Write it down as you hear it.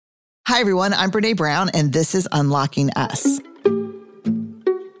Hi, everyone. I'm Brené Brown, and this is Unlocking Us. And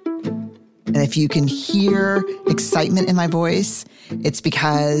if you can hear excitement in my voice, it's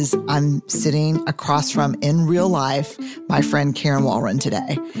because I'm sitting across from, in real life, my friend Karen Walrond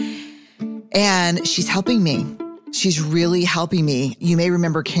today. And she's helping me. She's really helping me. You may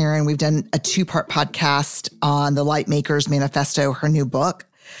remember Karen, we've done a 2-part podcast on the Light Maker's Manifesto, her new book,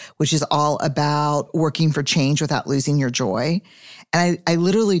 which is all about working for change without losing your joy. And I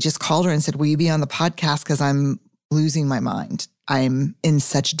literally just called her and said, will you be on the podcast? Because I'm losing my mind. I'm in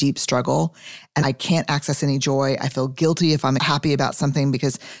such deep struggle and I can't access any joy. I feel guilty if I'm happy about something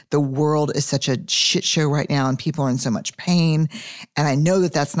because the world is such a shit show right now and people are in so much pain. And I know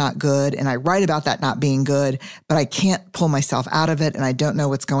that that's not good. And I write about that not being good, but I can't pull myself out of it and I don't know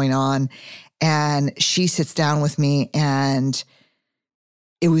what's going on. And she sits down with me and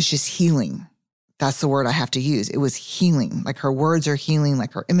it was just healing. That's the word I have to use. It was healing. Like her words are healing,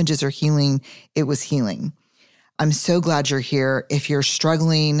 like her images are healing. It was healing. I'm so glad you're here. If you're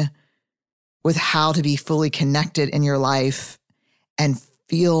struggling with how to be fully connected in your life and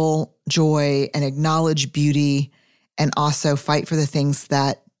feel joy and acknowledge beauty and also fight for the things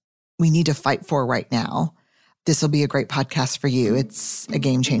that we need to fight for right now, this will be a great podcast for you. It's a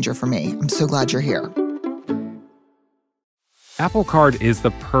game changer for me. I'm so glad you're here. Apple Card is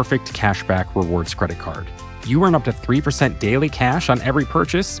the perfect cashback rewards credit card. You earn up to 3% daily cash on every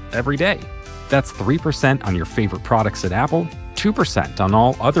purchase every day. That's 3% on your favorite products at Apple, 2% on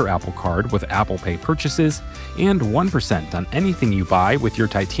all other Apple Card with Apple Pay purchases, and 1% on anything you buy with your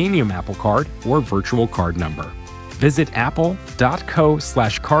titanium Apple Card or virtual card number. Visit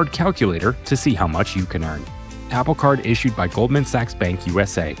apple.co/card calculator to see how much you can earn. Apple Card issued by Goldman Sachs Bank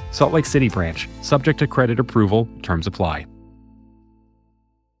USA, Salt Lake City branch, subject to credit approval, terms apply.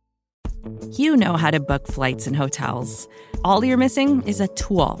 You know how to book flights and hotels. All you're missing is a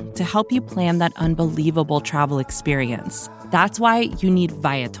tool to help you plan that unbelievable travel experience. That's why you need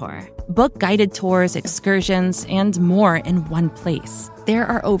Viator. Book guided tours, excursions, and more in one place. There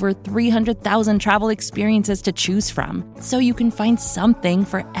are over 300,000 travel experiences to choose from, so you can find something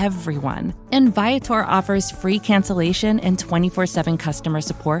for everyone. And Viator offers free cancellation and 24/7 customer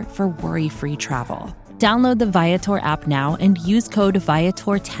support for worry-free travel. Download the Viator app now and use code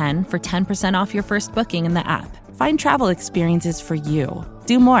Viator10 for 10% off your first booking in the app. Find travel experiences for you.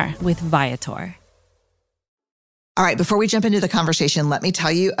 Do more with Viator. All right, before we jump into the conversation, let me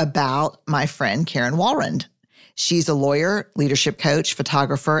tell you about my friend Karen Walrond. She's a lawyer, leadership coach,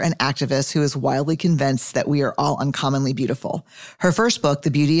 photographer, and activist who is wildly convinced that we are all uncommonly beautiful. Her first book,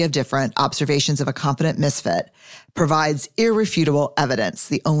 The Beauty of Different: Observations of a Confident Misfit, provides irrefutable evidence,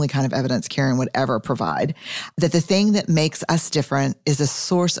 the only kind of evidence Karen would ever provide, that the thing that makes us different is a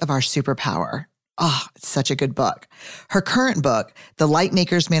source of our superpower. Oh, it's such a good book. Her current book, The Light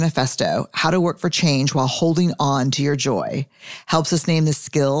Maker's Manifesto, How to Work for Change While Holding On to Your Joy, helps us name the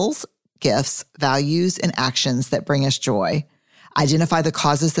skills, gifts, values, and actions that bring us joy, identify the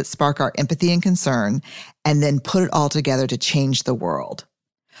causes that spark our empathy and concern, and then put it all together to change the world.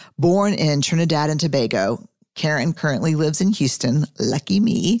 Born in Trinidad and Tobago, Karen currently lives in Houston, lucky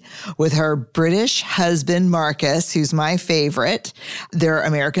me, with her British husband, Marcus, who's my favorite, their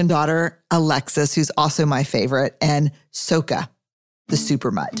American daughter, Alexis, who's also my favorite, and Soka, the super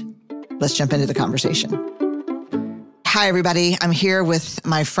mutt. Let's jump into the conversation. Hi, everybody. I'm here with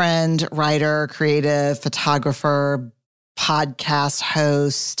my friend, writer, creative, photographer, podcast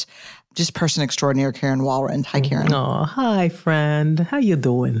host, just person extraordinaire, Karen Walrond. Hi, Karen. Oh, hi, friend. How you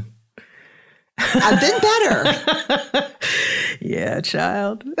doing? I've been better. Yeah,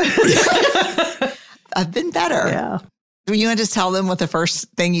 child. I've been better. Yeah. You want to just tell them what the first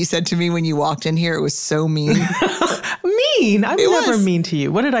thing you said to me when you walked in here? It was so mean. Mean? I'm never mean to you.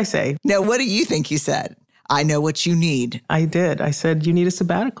 What did I say? No, what do you think you said? I know what you need. I did. I said, you need a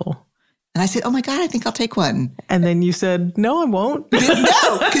sabbatical. And I said, oh my God, I think I'll take one. And then you said, no, I won't.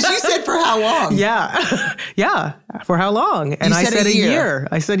 No, because you said for how long? Yeah. Yeah. For how long? And I said a year.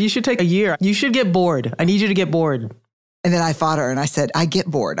 I said, you should take a year. You should get bored. I need you to get bored. And then I fought her and I said, I get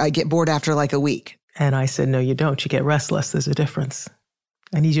bored. I get bored after like a week. And I said, no, you don't. You get restless. There's a difference.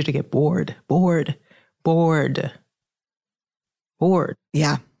 I need you to get bored. Bored. Bored. Bored.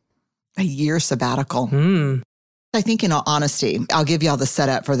 Yeah. A year sabbatical. Mm. I think in all honesty, I'll give y'all the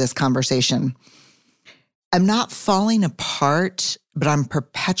setup for this conversation. I'm not falling apart, but I'm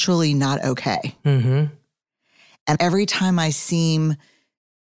perpetually not okay. Mm-hmm. And every time I seem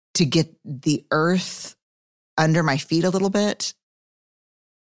to get the earth under my feet a little bit,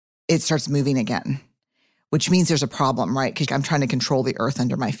 it starts moving again, which means there's a problem, right? Because I'm trying to control the earth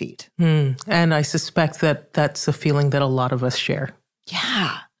under my feet. And I suspect that that's a feeling that a lot of us share.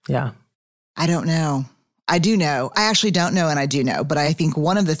 Yeah. Yeah. I don't know. I do know. I actually don't know and I do know. But I think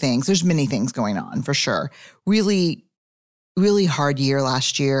one of the things, there's many things going on for sure. Really, really hard year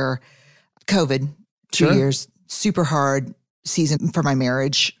last year. COVID, 2 years, super hard season for my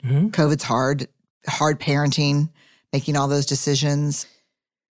marriage. COVID's hard parenting, making all those decisions.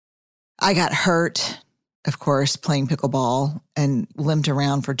 I got hurt, of course, playing pickleball and limped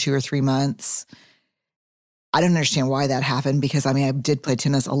around for 2 or 3 months. I don't understand why that happened because, I did play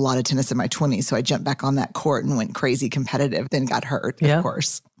tennis, a lot of tennis in my 20s. So I jumped back on that court and went crazy competitive, then got hurt, of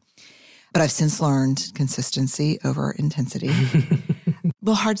course. But I've since learned consistency over intensity.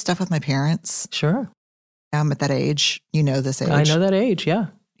 Well, hard stuff with my parents. Sure. I'm at that age. You know this age. I know that age, yeah.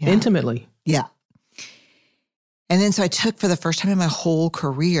 Intimately. Yeah. And then so I took, for the first time in my whole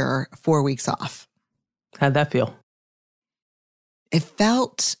career, 4 weeks off. How'd that feel? It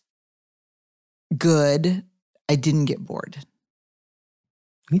felt good. I didn't get bored.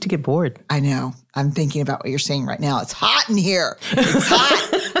 You need to get bored. I know. I'm thinking about what you're saying right now. It's hot in here. It's hot.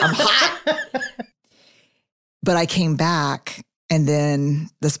 I'm hot. But I came back and then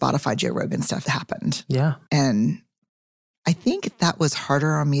the Spotify Joe Rogan stuff happened. Yeah. And I think that was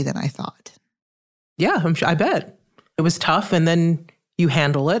harder on me than I thought. Yeah, I'm sure, I bet. It was tough and then you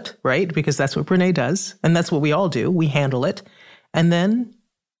handle it, right? Because that's what Brené does. And that's what we all do. We handle it. And then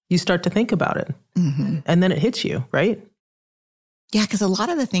you start to think about it. And then it hits you, right? Yeah, because a lot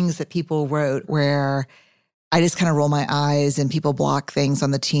of the things that people wrote where I just kind of roll my eyes and people block things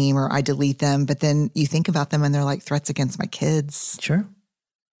on the team or I delete them. But then you think about them and they're like threats against my kids. Sure.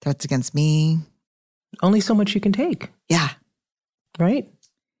 Threats against me. Only so much you can take. Yeah. Right?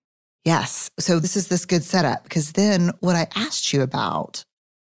 Yes. So this is this good setup because then what I asked you about,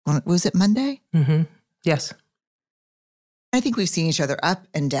 was it Monday? Yes. I think we've seen each other up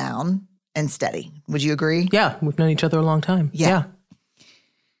and down and steady. Would you agree? Yeah. We've known each other a long time. Yeah.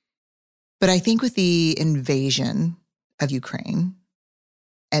 But I think with the invasion of Ukraine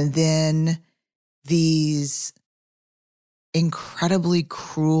and then these incredibly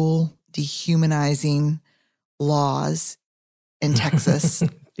cruel, dehumanizing laws in Texas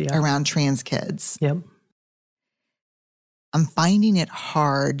around trans kids, I'm finding it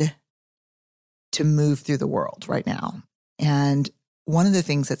hard to move through the world right now. And one of the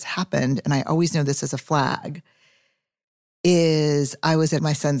things that's happened, and I always know this as a flag, is I was at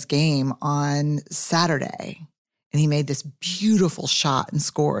my son's game on Saturday and he made this beautiful shot and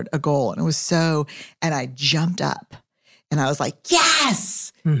scored a goal. And it was and I jumped up and I was like,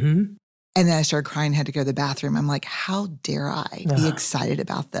 yes. And then I started crying, had to go to the bathroom. I'm like, how dare I be excited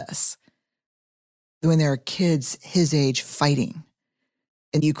about this? When there are kids his age fighting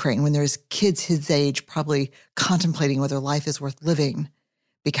in Ukraine, when there's kids his age probably contemplating whether life is worth living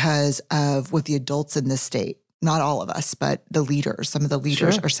because of what the adults in this state, not all of us, but the leaders, some of the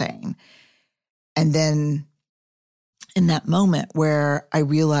leaders are saying. And then in that moment where I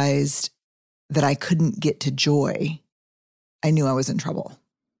realized that I couldn't get to joy, I knew I was in trouble.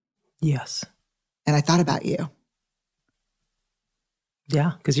 Yes. And I thought about you.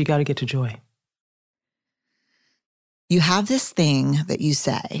 Yeah, because you got to get to joy. You have this thing that you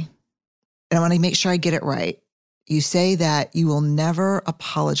say, and I want to make sure I get it right. You say that you will never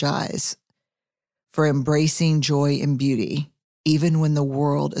apologize for embracing joy and beauty, even when the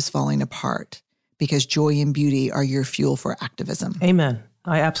world is falling apart, because joy and beauty are your fuel for activism. Amen.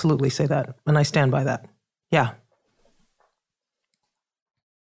 I absolutely say that, and I stand by that. Yeah.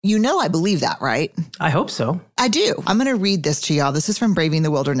 You know I believe that, right? I hope so. I do. I'm going to read this to y'all. This is from Braving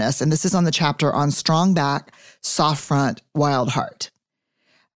the Wilderness, and this is on the chapter on strong back, soft front, wild heart,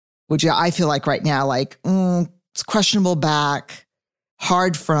 which I feel like right now, it's questionable back,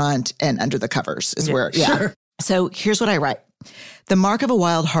 hard front, and under the covers is where, Sure. So here's what I write. The mark of a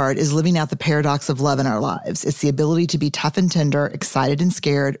wild heart is living out the paradox of love in our lives. It's the ability to be tough and tender, excited and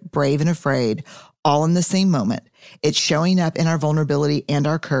scared, brave and afraid, all in the same moment. It's showing up in our vulnerability and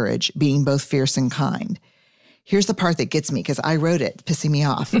our courage, being both fierce and kind. Here's the part that gets me because I wrote it, pissing me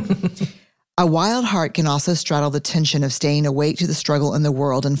off. A wild heart can also straddle the tension of staying awake to the struggle in the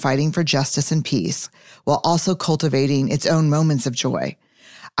world and fighting for justice and peace, while also cultivating its own moments of joy.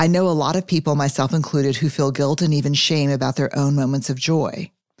 I know a lot of people, myself included, who feel guilt and even shame about their own moments of joy.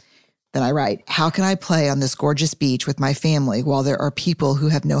 Then I write, how can I play on this gorgeous beach with my family while there are people who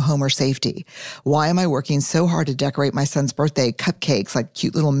have no home or safety? Why am I working so hard to decorate my son's birthday cupcakes like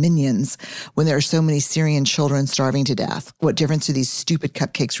cute little minions when there are so many Syrian children starving to death? What difference do these stupid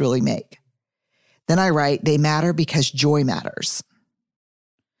cupcakes really make? Then I write, they matter because joy matters.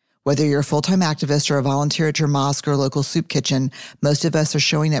 Whether you're a full-time activist or a volunteer at your mosque or local soup kitchen, most of us are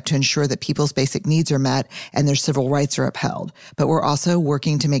showing up to ensure that people's basic needs are met and their civil rights are upheld. But we're also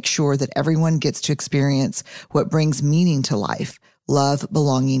working to make sure that everyone gets to experience what brings meaning to life: love,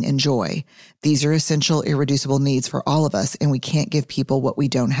 belonging, and joy. These are essential, irreducible needs for all of us, and we can't give people what we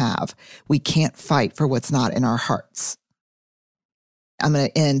don't have. We can't fight for what's not in our hearts. I'm going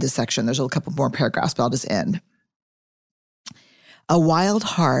to end this section. There's a couple more paragraphs, but I'll just end. A wild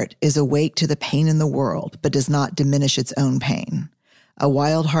heart is awake to the pain in the world, but does not diminish its own pain. A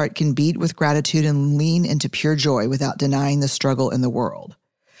wild heart can beat with gratitude and lean into pure joy without denying the struggle in the world.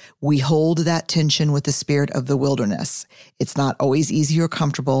 We hold that tension with the spirit of the wilderness. It's not always easy or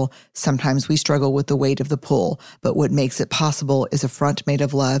comfortable. Sometimes we struggle with the weight of the pull, but what makes it possible is a front made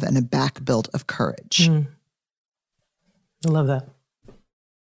of love and a back built of courage. I love that.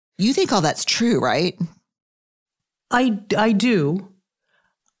 You think all that's true, right? I do.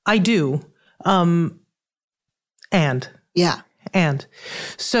 And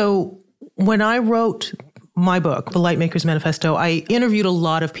so when I wrote my book, The Lightmaker's Manifesto, I interviewed a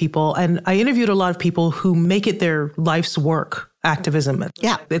lot of people, and I interviewed a lot of people who make it their life's work, activism.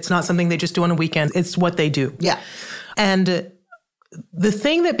 Yeah. It's not something they just do on a weekend. It's what they do. Yeah. And the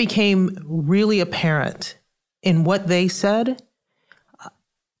thing that became really apparent in what they said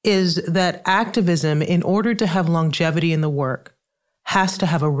is that activism, in order to have longevity in the work, has to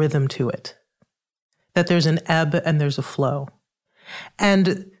have a rhythm to it. That there's an ebb and there's a flow.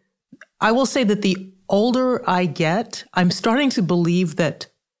 And I will say that the older I get, I'm starting to believe that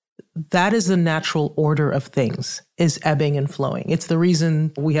that is the natural order of things, is ebbing and flowing. It's the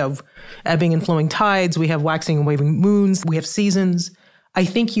reason we have ebbing and flowing tides, we have waxing and waning moons, we have seasons. I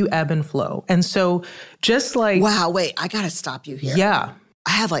think you ebb and flow. And so just like... Wow, wait, I got to stop you here. Yeah.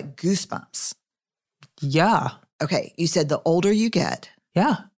 I have like goosebumps. Yeah. Okay, you said the older you get,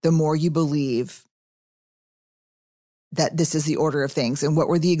 the more you believe that this is the order of things. And what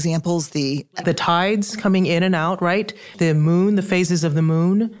were the examples? The tides coming in and out, right? The moon, the phases of the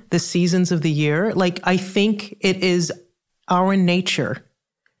moon, the seasons of the year. Like, I think it is our nature.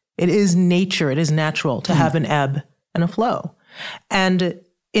 It is nature. It is natural to have an ebb and a flow. And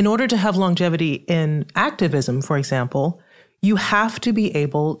in order to have longevity in activism, for example, you have to be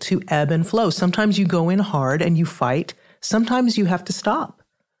able to ebb and flow. Sometimes you go in hard and you fight. Sometimes you have to stop.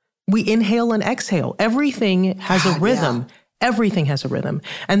 We inhale and exhale. Everything has a rhythm. Yeah. Everything has a rhythm.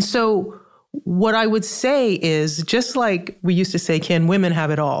 And so what I would say is, just like we used to say, can women have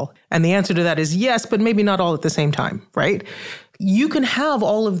it all? And the answer to that is yes, but maybe not all at the same time, right? You can have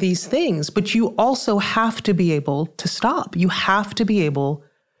all of these things, but you also have to be able to stop. You have to be able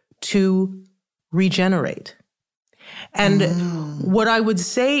to regenerate. And what I would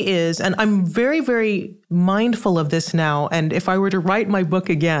say is, and I'm very, very mindful of this now, and if I were to write my book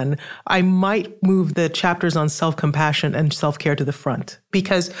again, I might move the chapters on self-compassion and self-care to the front,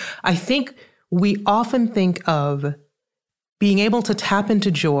 because I think we often think of being able to tap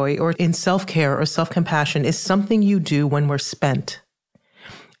into joy or in self-care or self-compassion is something you do when we're spent.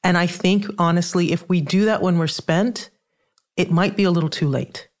 And I think, honestly, if we do that when we're spent, it might be a little too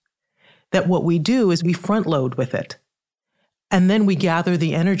late. That what we do is we front load with it. And then we gather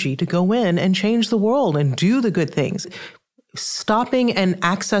the energy to go in and change the world and do the good things. Stopping and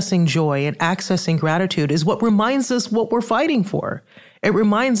accessing joy and accessing gratitude is what reminds us what we're fighting for. It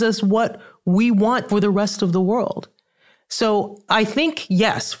reminds us what we want for the rest of the world. So I think,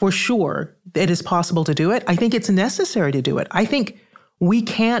 yes, for sure, it is possible to do it. I think it's necessary to do it. I think we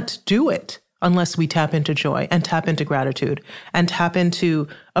can't do it unless we tap into joy and tap into gratitude and tap into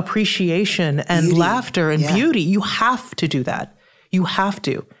appreciation and beauty. Laughter and beauty. You have to do that. You have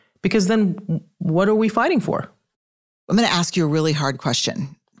to. Because then what are we fighting for? I'm going to ask you a really hard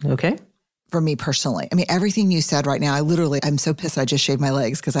question. Okay. For me personally. I mean, everything you said right now, I'm so pissed I just shaved my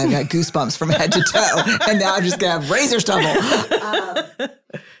legs because I've got goosebumps from head to toe. And now I'm just going to have razor stubble.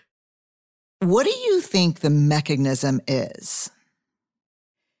 What do you think the mechanism is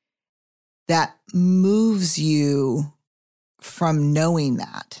that moves you from knowing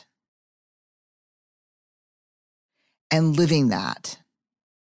that and living that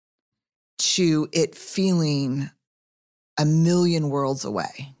to it feeling a million worlds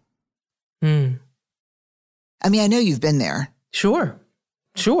away? I mean, I know you've been there. Sure.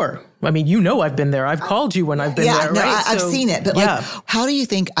 I mean, I've been there. I've called you when I've been there, no, right? I've seen it. But how do you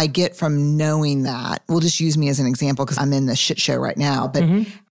think I get from knowing that? We'll just use me as an example because I'm in the shit show right now. But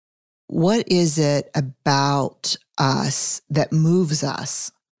what is it about us that moves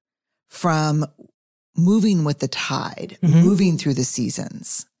us from moving with the tide, moving through the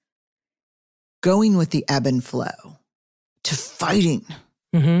seasons, going with the ebb and flow, to fighting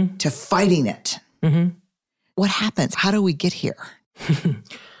to fighting it. What happens? How do we get here?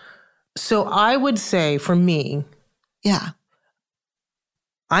 So I would say for me,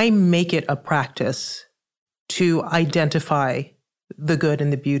 I make it a practice to identify the good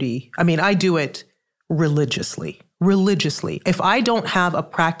and the beauty. I mean, I do it religiously. If I don't have a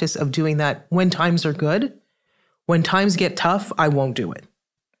practice of doing that when times are good, when times get tough, I won't do it.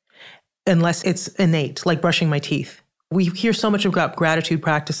 Unless it's innate, like brushing my teeth. We hear so much about gratitude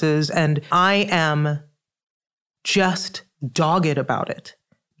practices, and I am just dogged about it.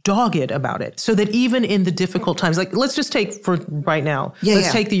 So that even in the difficult times, like let's just take for right now,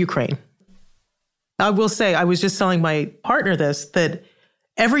 let's take the Ukraine. I will say, I was just telling my partner this, that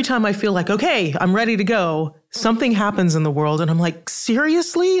every time I feel like, okay, I'm ready to go, something happens in the world. And I'm like,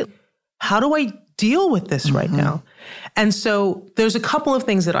 seriously? How do I deal with this right now? And so there's a couple of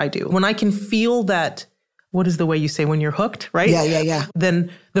things that I do. When I can feel that, what is the way you say when you're hooked, right? Yeah.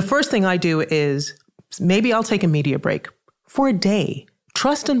 Then the first thing I do is maybe I'll take a media break for a day.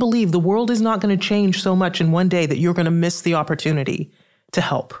 Trust and believe the world is not going to change so much in one day that you're going to miss the opportunity to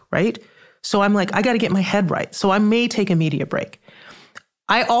help, right? So I'm like, I got to get my head right. So I may take a media break.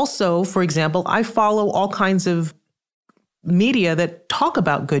 I also, for example, I follow all kinds of media that talk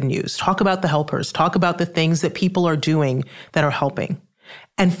about good news, talk about the helpers, talk about the things that people are doing that are helping,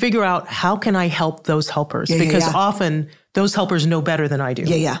 and figure out how can I help those helpers? Because often those helpers know better than I do.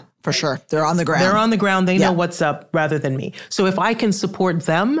 Yeah, for sure. They're on the ground. They know what's up rather than me. So if I can support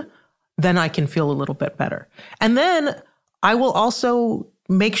them, then I can feel a little bit better. And then I will also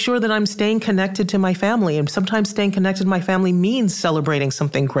make sure that I'm staying connected to my family. And sometimes staying connected to my family means celebrating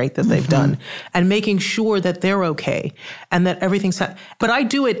something great that they've done and making sure that they're okay and that everything's... But I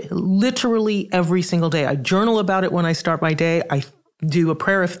do it literally every single day. I journal about it when I start my day. I do a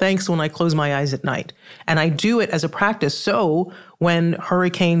prayer of thanks when I close my eyes at night. And I do it as a practice. So when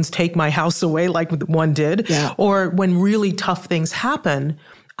hurricanes take my house away, like one did, or when really tough things happen,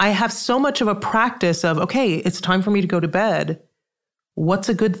 I have so much of a practice of, okay, it's time for me to go to bed. What's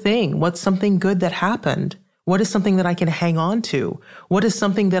a good thing? What's something good that happened? What is something that I can hang on to? What is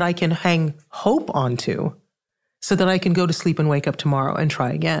something that I can hang hope onto so that I can go to sleep and wake up tomorrow and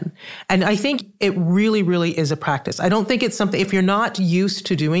try again? And I think it really, really is a practice. I don't think it's something, if you're not used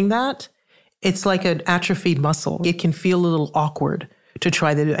to doing that, it's like an atrophied muscle. It can feel a little awkward to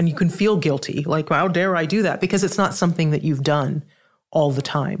try that. And you can feel guilty, like, how dare I do that? Because it's not something that you've done all the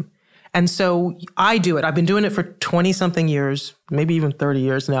time. And so I do it. I've been doing it for 20-something years, maybe even 30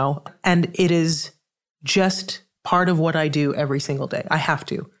 years now. And it is just part of what I do every single day. I have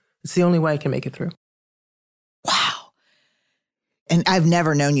to. It's the only way I can make it through. Wow. And I've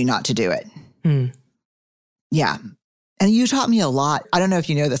never known you not to do it. Yeah. And you taught me a lot. I don't know if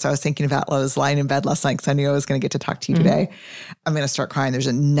you know this. I was thinking about, I was lying in bed last night because I knew I was going to get to talk to you today. I'm going to start crying. There's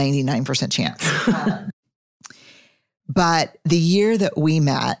a 99% chance. But the year that we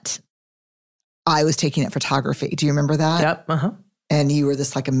met, I was taking at photography. Do you remember that? Yep. And you were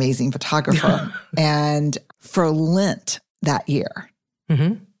this like amazing photographer. And for Lent that year,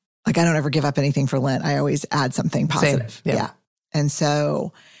 like I don't ever give up anything for Lent. I always add something positive. Yeah. And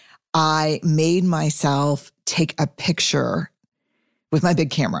so I made myself take a picture with my big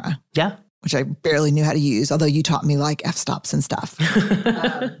camera. Yeah. Which I barely knew how to use, although you taught me like f-stops and stuff.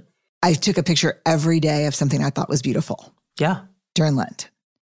 I took a picture every day of something I thought was beautiful. Yeah. During Lent.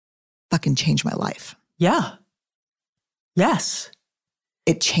 Fucking changed my life. Yeah. Yes.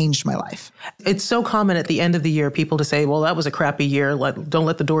 It changed my life. It's so common at the end of the year, people to say, well, that was a crappy year. Don't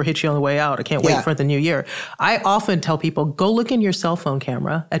let the door hit you on the way out. I can't wait for the new year. I often tell people, go look in your cell phone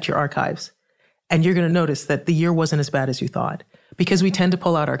camera at your archives, and you're going to notice that the year wasn't as bad as you thought, because we tend to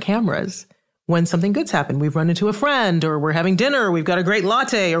pull out our cameras when something good's happened. We've run into a friend, or we're having dinner, or we've got a great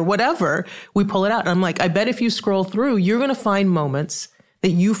latte or whatever. We pull it out. And I'm like, I bet if you scroll through, you're going to find moments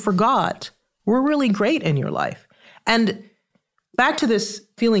that you forgot were really great in your life. And back to this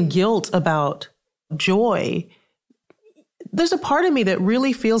feeling guilt about joy, there's a part of me that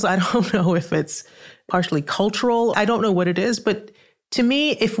really feels, I don't know if it's partially cultural, I don't know what it is, but to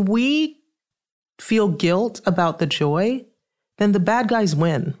me, if we feel guilt about the joy, then the bad guys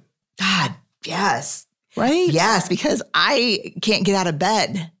win. God, yes. Right? Yes, because I can't get out of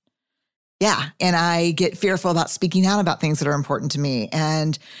bed. Yeah. And I get fearful about speaking out about things that are important to me.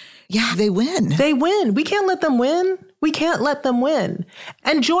 And yeah, they win. They win. We can't let them win. We can't let them win.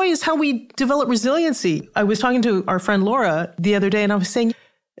 And joy is how we develop resiliency. I was talking to our friend Laura the other day, and I was saying,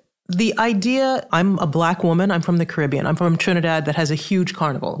 the idea, I'm a Black woman, I'm from the Caribbean, I'm from Trinidad that has a huge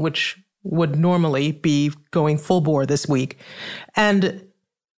carnival, which would normally be going full bore this week. And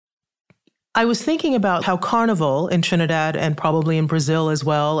I was thinking about how Carnival in Trinidad and probably in Brazil as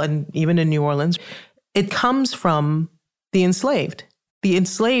well, and even in New Orleans, it comes from the enslaved. The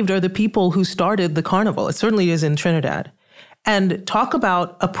enslaved are the people who started the Carnival. It certainly is in Trinidad. And talk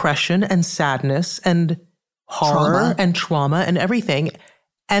about oppression and sadness and horror and trauma and everything.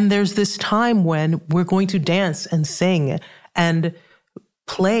 And there's this time when we're going to dance and sing and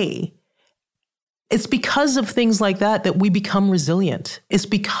play. It's because of things like that that we become resilient. It's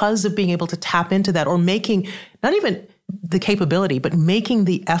because of being able to tap into that, or making, not even the capability, but making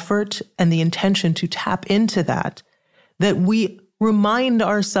the effort and the intention to tap into that, that we remind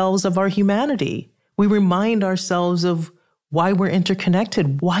ourselves of our humanity. We remind ourselves of why we're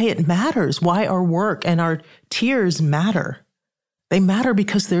interconnected, why it matters, why our work and our tears matter. They matter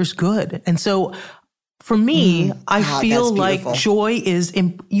because there's good. And so for me, I feel like joy is,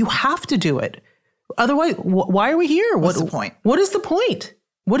 you have to do it. Otherwise, why are we here? What's the point? What is the point?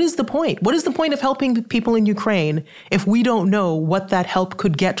 What is the point? What is the point of helping people in Ukraine if we don't know what that help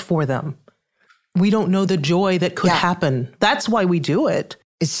could get for them? We don't know the joy that could happen. That's why we do it.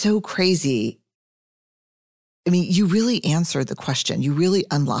 It's so crazy. I mean, you really answered the question. You really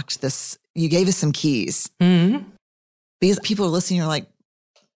unlocked this. You gave us some keys. Mm-hmm. Because people are listening, you're like,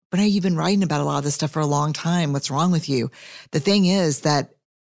 Brené, you've been writing about a lot of this stuff for a long time. What's wrong with you? The thing is that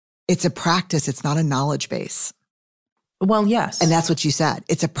it's a practice. It's not a knowledge base. Well, yes. And that's what you said.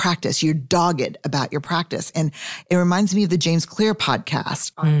 It's a practice. You're dogged about your practice. And it reminds me of the James Clear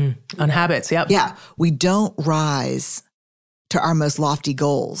podcast. On habits, yep. Yeah. We don't rise to our most lofty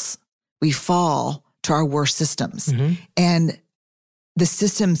goals. We fall to our worst systems. Mm-hmm. And the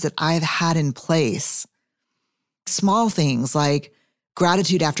systems that I've had in place, small things like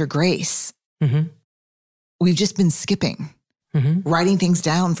gratitude after grace, mm-hmm. we've just been skipping. Mm-hmm. Writing things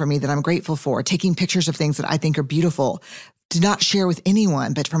down for me that I'm grateful for, taking pictures of things that I think are beautiful, to not share with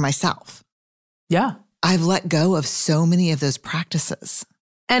anyone, but for myself. Yeah. I've let go of so many of those practices.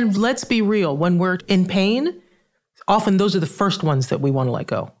 And let's be real, when we're in pain, often those are the first ones that we want to let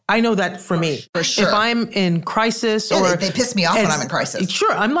go. I know that for me. For sure. If I'm in crisis or they piss me off when I'm in crisis.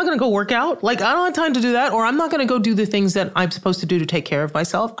 Sure. I'm not going to go work out. Like, I don't have time to do that. Or I'm not going to go do the things that I'm supposed to do to take care of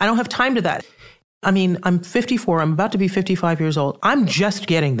myself. I don't have time to that. I mean, I'm 54. I'm about to be 55 years old. I'm just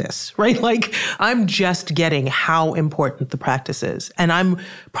getting this, right? Like, I'm just getting how important the practice is. And I'm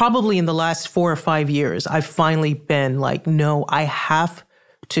probably in the last 4 or 5 years, I've finally been like, no, I have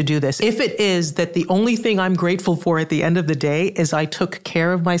to do this. If it is that the only thing I'm grateful for at the end of the day is I took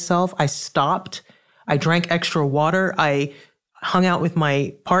care of myself, I stopped, I drank extra water, I hung out with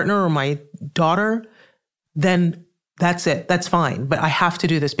my partner or my daughter, then that's it. That's fine. But I have to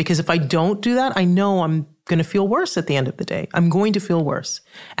do this, because if I don't do that, I know I'm going to feel worse at the end of the day. I'm going to feel worse.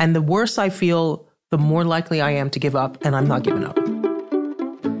 And the worse I feel, the more likely I am to give up, and I'm not giving up.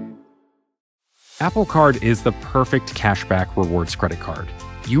 Apple Card is the perfect cashback rewards credit card.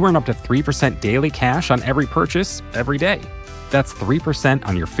 You earn up to 3% daily cash on every purchase every day. That's 3%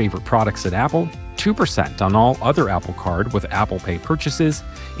 on your favorite products at Apple, 2% on all other Apple Card with Apple Pay purchases,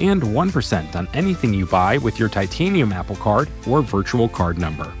 and 1% on anything you buy with your titanium Apple Card or virtual card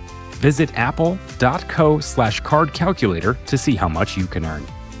number. Visit apple.co/card calculator to see how much you can earn.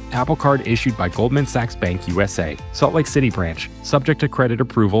 Apple Card issued by Goldman Sachs Bank USA, Salt Lake City branch, subject to credit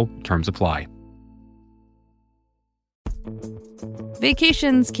approval, terms apply.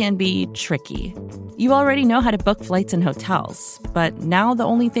 Vacations can be tricky. You already know how to book flights and hotels, but now the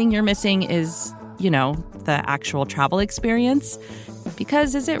only thing you're missing is, the actual travel experience.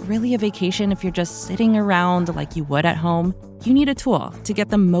 Because is it really a vacation if you're just sitting around like you would at home? You need a tool to get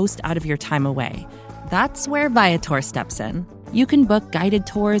the most out of your time away. That's where Viator steps in. You can book guided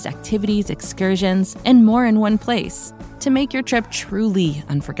tours, activities, excursions, and more in one place to make your trip truly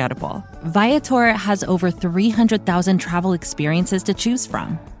unforgettable. Viator has over 300,000 travel experiences to choose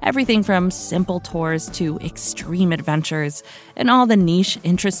from. Everything from simple tours to extreme adventures and all the niche,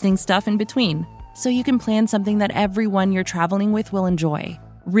 interesting stuff in between. So you can plan something that everyone you're traveling with will enjoy.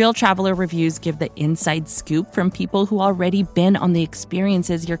 Real traveler reviews give the inside scoop from people who already been on the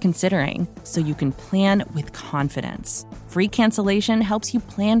experiences you're considering, so you can plan with confidence. Free cancellation helps you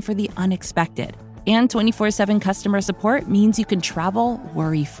plan for the unexpected. And 24/7 customer support means you can travel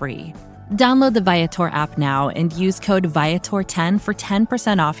worry-free. Download the Viator app now and use code Viator10 for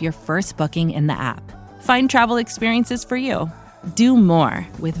 10% off your first booking in the app. Find travel experiences for you. Do more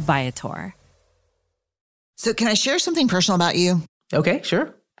with Viator. So can I share something personal about you? Okay,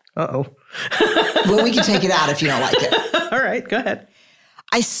 sure. Uh-oh. Well, we can take it out if you don't like it. All right, go ahead.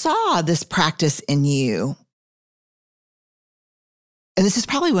 I saw this practice in you And this is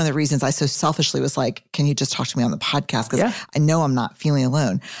probably one of the reasons I so selfishly was like, can you just talk to me on the podcast? Because I know I'm not feeling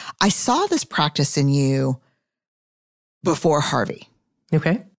alone. I saw this practice in you before Harvey.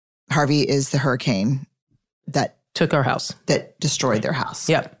 Okay. Harvey is the hurricane that took our house, that destroyed their house.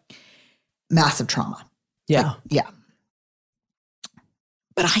 Yep. Massive trauma. Yeah. Yeah.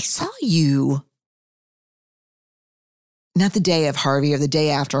 But I saw you, not the day of Harvey or the day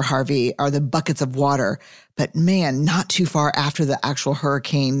after Harvey or the buckets of water, but man, not too far after the actual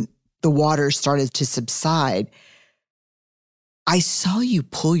hurricane, the water started to subside. I saw you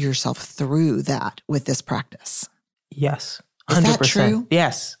pull yourself through that with this practice. Yes. 100%. Is that true?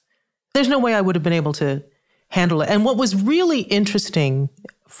 Yes. There's no way I would have been able to handle it. And what was really interesting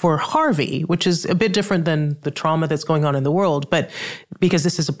for Harvey, which is a bit different than the trauma that's going on in the world, but because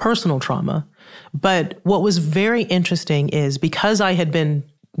this is a personal trauma. But what was very interesting is because I had been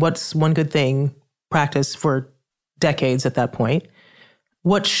What's One Good Thing practice for decades at that point,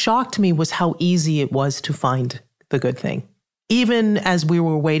 what shocked me was how easy it was to find the good thing. Even as we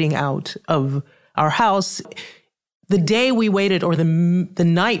were waiting out of our house, the day we waited or the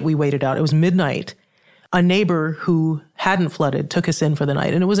night we waited out, it was midnight, a neighbor who hadn't flooded took us in for the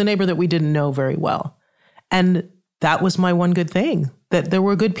night. And it was a neighbor that we didn't know very well. And that was my one good thing, that there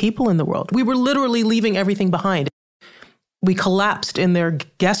were good people in the world. We were literally leaving everything behind. We collapsed in their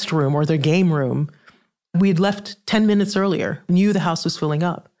guest room or their game room. We'd left 10 minutes earlier, knew the house was filling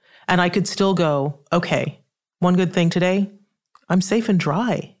up. And I could still go, okay, one good thing today, I'm safe and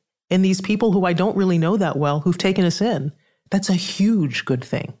dry. And these people who I don't really know that well, who've taken us in, that's a huge good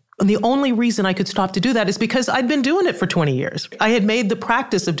thing. And the only reason I could stop to do that is because I'd been doing it for 20 years. I had made the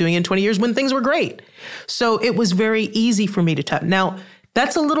practice of doing it in 20 years when things were great. So it was very easy for me to tap. Now,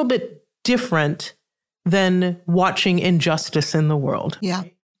 that's a little bit different than watching injustice in the world. Yeah.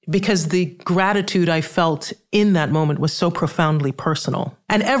 Because the gratitude I felt in that moment was so profoundly personal.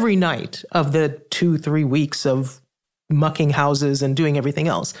 And every night of the 2-3 weeks of mucking houses and doing everything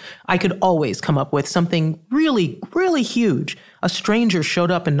else, I could always come up with something really, really huge. A stranger showed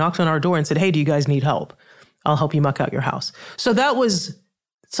up and knocked on our door and said, hey, do you guys need help? I'll help you muck out your house. So that was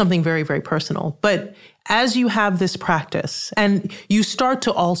something very, very personal. But as you have this practice and you start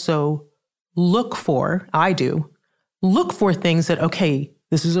to also look for things that, okay,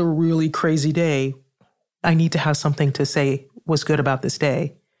 this is a really crazy day. I need to have something to say was good about this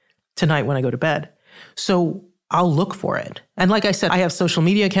day tonight when I go to bed. So I'll look for it. And like I said, I have social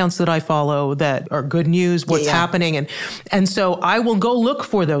media accounts that I follow that are good news, what's happening. And so I will go look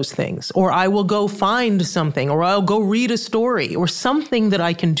for those things, or I will go find something, or I'll go read a story or something that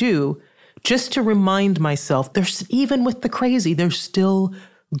I can do just to remind myself there's, even with the crazy, there's still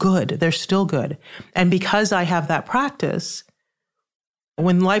good. They're still good. And because I have that practice,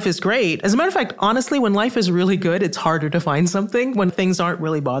 when life is great, as a matter of fact, honestly, when life is really good, it's harder to find something when things aren't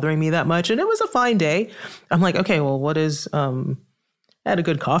really bothering me that much. And it was a fine day. I'm like, okay, well, what is, I had a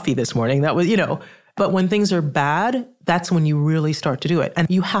good coffee this morning. That was, but when things are bad, that's when you really start to do it. And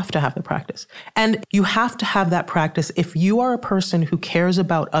you have to have the practice. And you have to have that practice if you are a person who cares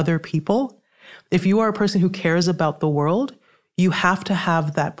about other people, if you are a person who cares about the world, you have to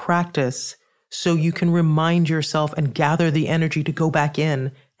have that practice so you can remind yourself and gather the energy to go back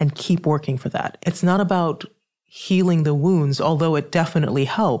in and keep working for that. It's not about healing the wounds, although it definitely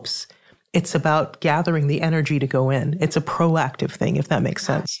helps. It's about gathering the energy to go in. It's a proactive thing, if that makes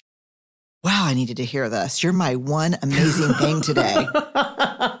sense. Wow, I needed to hear this. You're my one amazing thing today.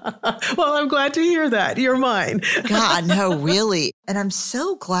 Well, I'm glad to hear that. You're mine. God, no, really. And I'm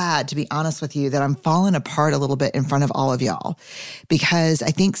so glad, to be honest with you, that I'm falling apart a little bit in front of all of y'all, because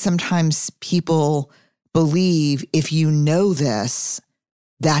I think sometimes people believe if you know this,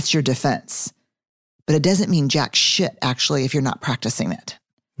 that's your defense. But it doesn't mean jack shit, actually, if you're not practicing it.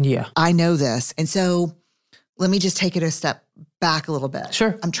 Yeah. I know this. And so let me just take it a step back a little bit.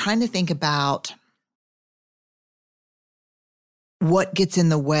 Sure. I'm trying to think about what gets in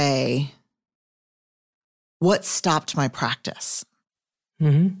the way, what stopped my practice.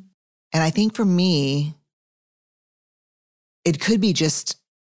 Mm-hmm. And I think for me, it could be just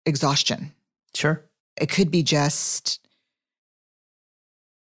exhaustion. Sure. It could be just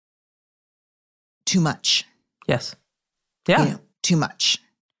too much. Yes. Yeah. Too much.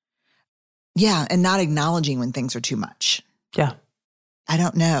 Yeah. And not acknowledging when things are too much. Yeah. I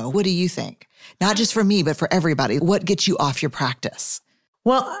don't know. What do you think? Not just for me, but for everybody. What gets you off your practice?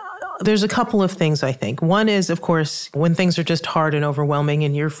 Well, there's a couple of things, I think. One is, of course, when things are just hard and overwhelming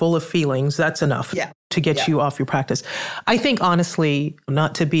and you're full of feelings, that's enough to get you off your practice. I think, honestly,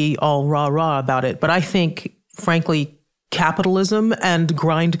 not to be all rah-rah about it, but I think, frankly, capitalism and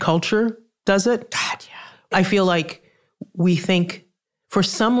grind culture does it. God, yeah. I feel like we think For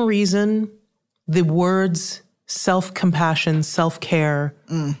some reason, the words self-compassion, self-care,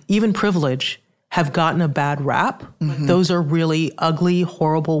 even privilege have gotten a bad rap. Mm-hmm. Those are really ugly,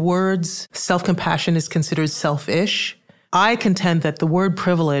 horrible words. Self-compassion is considered selfish. I contend that the word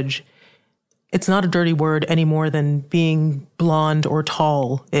privilege, it's not a dirty word any more than being blonde or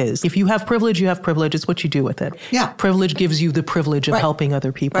tall is. If you have privilege, you have privilege. It's what you do with it. Yeah. Privilege gives you the privilege of helping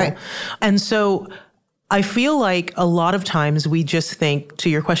other people. Right. And so I feel like a lot of times we just think, to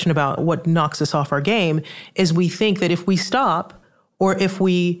your question about what knocks us off our game, is we think that if we stop or if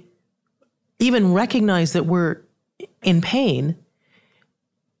we even recognize that we're in pain,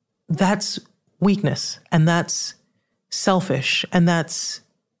 that's weakness and that's selfish and that's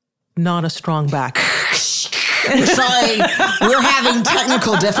not a strong back. Sorry, we're having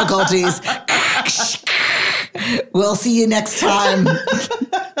technical difficulties. We'll see you next time.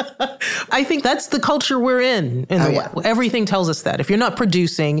 I think that's the culture we're in the West. Everything tells us that. If you're not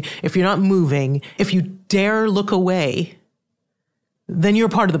producing, if you're not moving, if you dare look away, then you're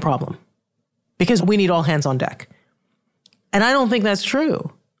part of the problem. Because we need all hands on deck. And I don't think that's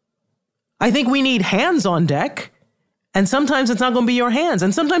true. I think we need hands on deck. And sometimes it's not going to be your hands.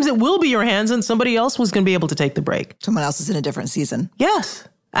 And sometimes it will be your hands and somebody else was going to be able to take the break. Someone else is in a different season. Yes,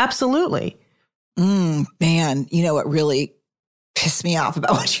 absolutely. Man, you know what really pissed me off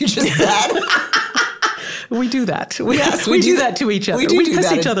about what you just said? We do that. We do that to each other. We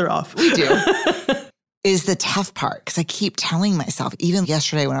piss each other off. We do. Is the tough part. Because I keep telling myself, even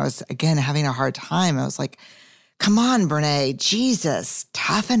yesterday when I was, again, having a hard time, I was like, come on, Brené, Jesus,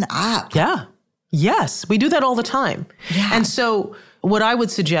 toughen up. Yeah. Yes, we do that all the time. Yeah. And so what I would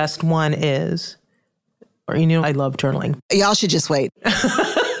suggest, one is, I love journaling. Y'all should just wait.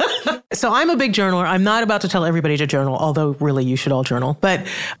 So I'm a big journaler. I'm not about to tell everybody to journal, although really you should all journal. But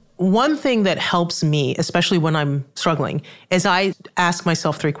one thing that helps me, especially when I'm struggling, is I ask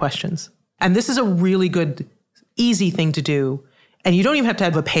myself 3 questions. And this is a really good, easy thing to do. And you don't even have to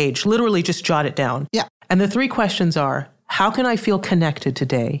have a page. Literally just jot it down. Yeah. And the 3 questions are, how can I feel connected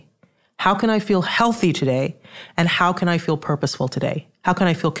today? How can I feel healthy today? And how can I feel purposeful today? How can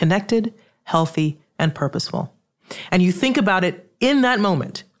I feel connected, healthy, and purposeful? And you think about it in that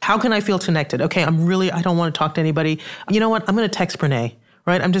moment. How can I feel connected? Okay, I don't want to talk to anybody. You know what? I'm going to text Brené,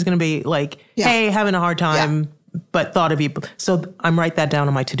 right? I'm just going to be like, hey, having a hard time, but thought of you. So I'm write that down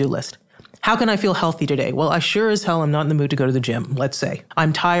on my to-do list. How can I feel healthy today? Well, I sure as hell am not in the mood to go to the gym, let's say.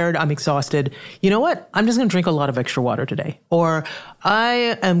 I'm tired, I'm exhausted. You know what? I'm just going to drink a lot of extra water today. Or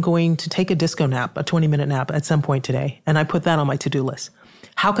I am going to take a disco nap, a 20-minute nap at some point today. And I put that on my to-do list.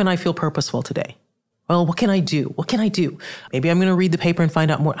 How can I feel purposeful today? Well, what can I do? What can I do? Maybe I'm going to read the paper and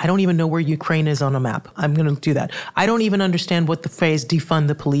find out more. I don't even know where Ukraine is on a map. I'm going to do that. I don't even understand what the phrase defund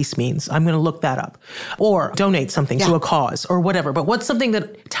the police means. I'm going to look that up. Or donate something to a cause or whatever. But what's something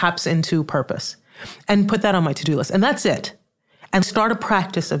that taps into purpose? And put that on my to-do list. And that's it. And start a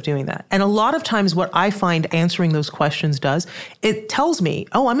practice of doing that. And a lot of times what I find answering those questions does, it tells me,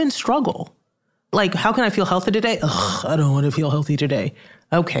 oh, I'm in struggle. Like, how can I feel healthy today? Ugh, I don't want to feel healthy today.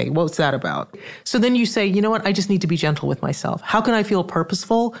 Okay, what's that about? So then you say, you know what? I just need to be gentle with myself. How can I feel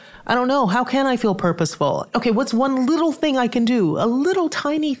purposeful? I don't know. How can I feel purposeful? Okay, what's one little thing I can do? A little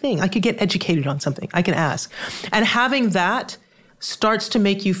tiny thing. I could get educated on something. I can ask. And having that starts to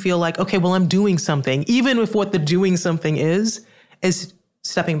make you feel like, okay, well, I'm doing something. Even if what the doing something is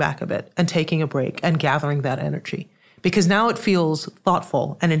stepping back a bit and taking a break and gathering that energy. Because now it feels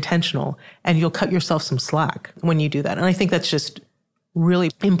thoughtful and intentional, and you'll cut yourself some slack when you do that. And I think that's just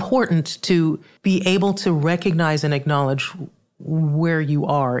really important to be able to recognize and acknowledge where you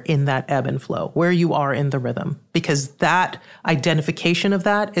are in that ebb and flow, where you are in the rhythm, because that identification of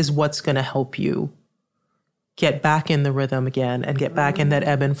that is what's going to help you get back in the rhythm again and get back in that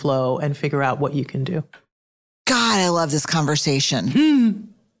ebb and flow and figure out what you can do. God, I love this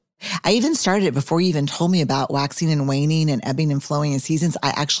conversation. I even started it before you even told me about waxing and waning and ebbing and flowing in seasons.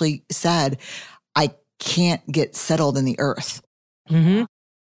 I actually said, I can't get settled in the earth. Mm-hmm.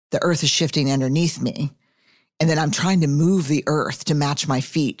 The earth is shifting underneath me. And then I'm trying to move the earth to match my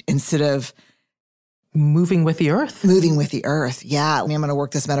feet instead of moving with the earth. Moving with the earth. Yeah. I mean, I'm going to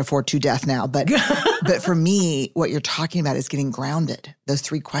work this metaphor to death now. But but for me, what you're talking about is getting grounded. Those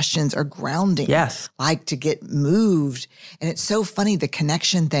 3 questions are grounding. Yes. Like to get moved. And it's so funny, the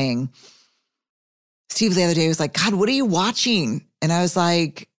connection thing. Steve the other day was like, God, what are you watching? And I was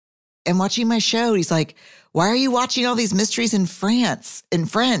like, I'm watching my show. He's like, why are you watching all these mysteries in French?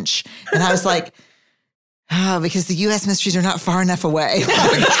 And I was like, Oh, because the U.S. mysteries are not far enough away.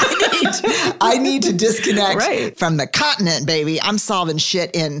 I need to disconnect from the continent, baby. I'm solving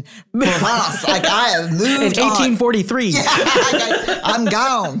shit in Provence. Like I have moved in 1843. Yeah, I'm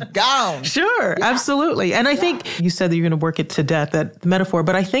gone. Sure, absolutely. And I think you said that you're going to work it to death, that metaphor,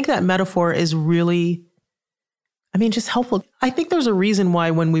 but I think that metaphor is really, just helpful. I think there's a reason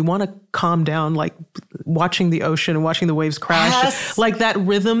why when we want to calm down, like watching the ocean and watching the waves crash, like that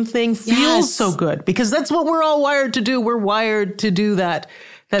rhythm thing feels so good, because that's what we're all wired to do. We're wired to do that.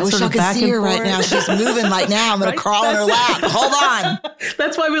 I wish I could see her right now. She's moving right now. I'm going to crawl in her lap. Hold on.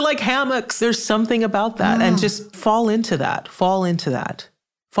 That's why we like hammocks. There's something about that. And just fall into that,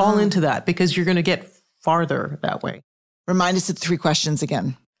 because you're going to get farther that way. Remind us of the 3 questions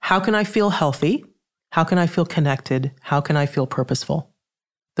again. How can I feel healthy? How can I feel connected? How can I feel purposeful?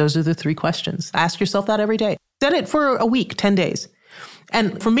 Those are the 3 questions. Ask yourself that every day. Set it for a week, 10 days.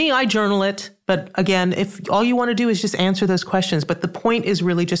 And for me, I journal it. But again, if all you want to do is just answer those questions, but the point is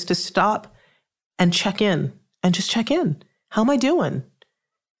really just to stop and check in and just check in. How am I doing?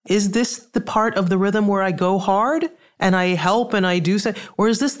 Is this the part of the rhythm where I go hard and I help and I do so? Or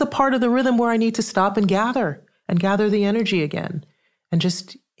is this the part of the rhythm where I need to stop and gather the energy again and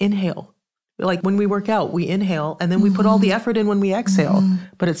just inhale? Like when we work out, we inhale and then we put all the effort in when we exhale.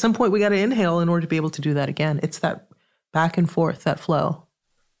 But at some point we got to inhale in order to be able to do that again. It's that back and forth, that flow.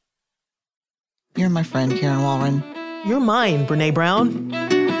 You're my friend, Karen Walrond. You're mine, Brené Brown.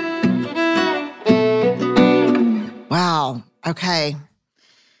 Wow. Okay.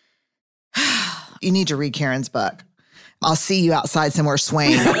 You need to read Karen's book. I'll see you outside somewhere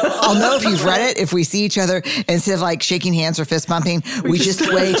swaying. I'll know if you've read it if we see each other. Instead of like shaking hands or fist bumping, we just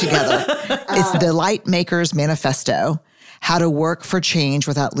sway together. It's the Light Maker's Manifesto, How to Work for Change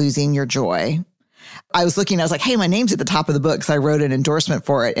Without Losing Your Joy. I was like, hey, my name's at the top of the book, so I wrote an endorsement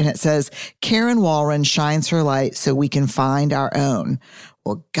for it. And it says, Karen Walrond shines her light so we can find our own.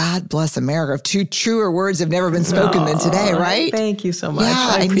 Well, God bless America. 2 truer words have never been spoken than today, right? Thank you so much.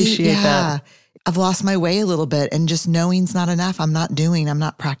 Yeah, I appreciate that. I've lost my way a little bit, and just knowing's not enough. I'm not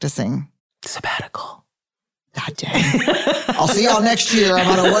practicing. Sabbatical. God dang. I'll see y'all next year. I'm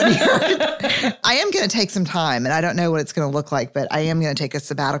on a 1 year. I am going to take some time, and I don't know what it's going to look like, but I am going to take a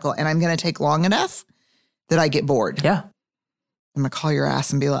sabbatical, and I'm going to take long enough that I get bored. Yeah. I'm going to call your ass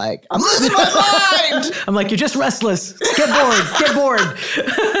and be like, I'm losing my mind. I'm like, you're just restless. Get bored.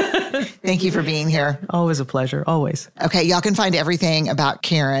 Thank you for being here. Always a pleasure. Always. Okay. Y'all can find everything about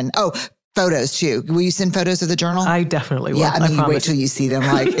Karen. Oh, photos too. Will you send photos of the journal? I definitely will. Yeah, I mean, wait till you see them.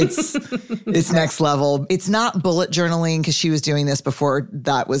 Like it's next level. It's not bullet journaling because she was doing this before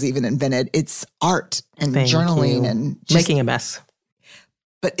that was even invented. It's art and journaling and just making a mess.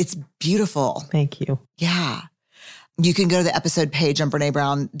 But it's beautiful. Thank you. Yeah. You can go to the episode page on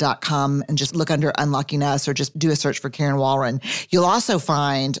BrenéBrown.com and just look under Unlocking Us or just do a search for Karen Walrond. You'll also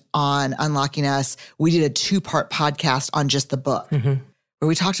find on Unlocking Us, we did a 2-part podcast on just the book. Where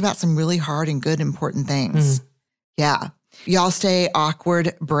we talked about some really hard and good, important things. Yeah. Y'all stay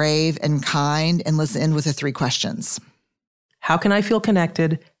awkward, brave, and kind, and let's end with the 3 questions. How can I feel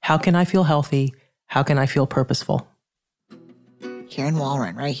connected? How can I feel healthy? How can I feel purposeful? Karen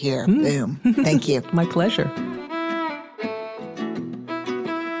Walrond right here. Boom. Thank you. My pleasure.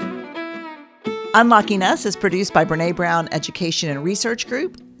 Unlocking Us is produced by Brené Brown Education and Research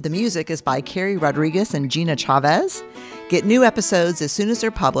Group. The music is by Carrie Rodriguez and Gina Chavez. Get new episodes as soon as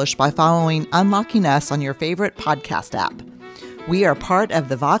they're published by following Unlocking Us on your favorite podcast app. We are part of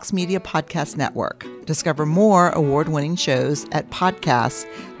the Vox Media Podcast Network. Discover more award-winning shows at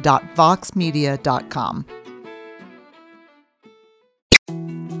podcast.voxmedia.com.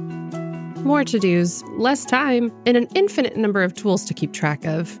 More to-dos, less time, and an infinite number of tools to keep track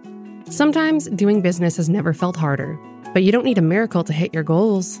of. Sometimes doing business has never felt harder, but you don't need a miracle to hit your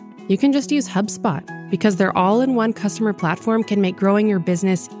goals. You can just use HubSpot because their all-in-one customer platform can make growing your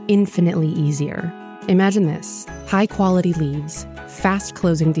business infinitely easier. Imagine this: high-quality leads, fast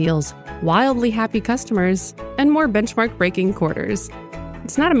closing deals, wildly happy customers, and more benchmark-breaking quarters.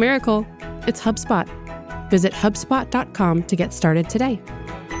 It's not a miracle, it's HubSpot. Visit HubSpot.com to get started today.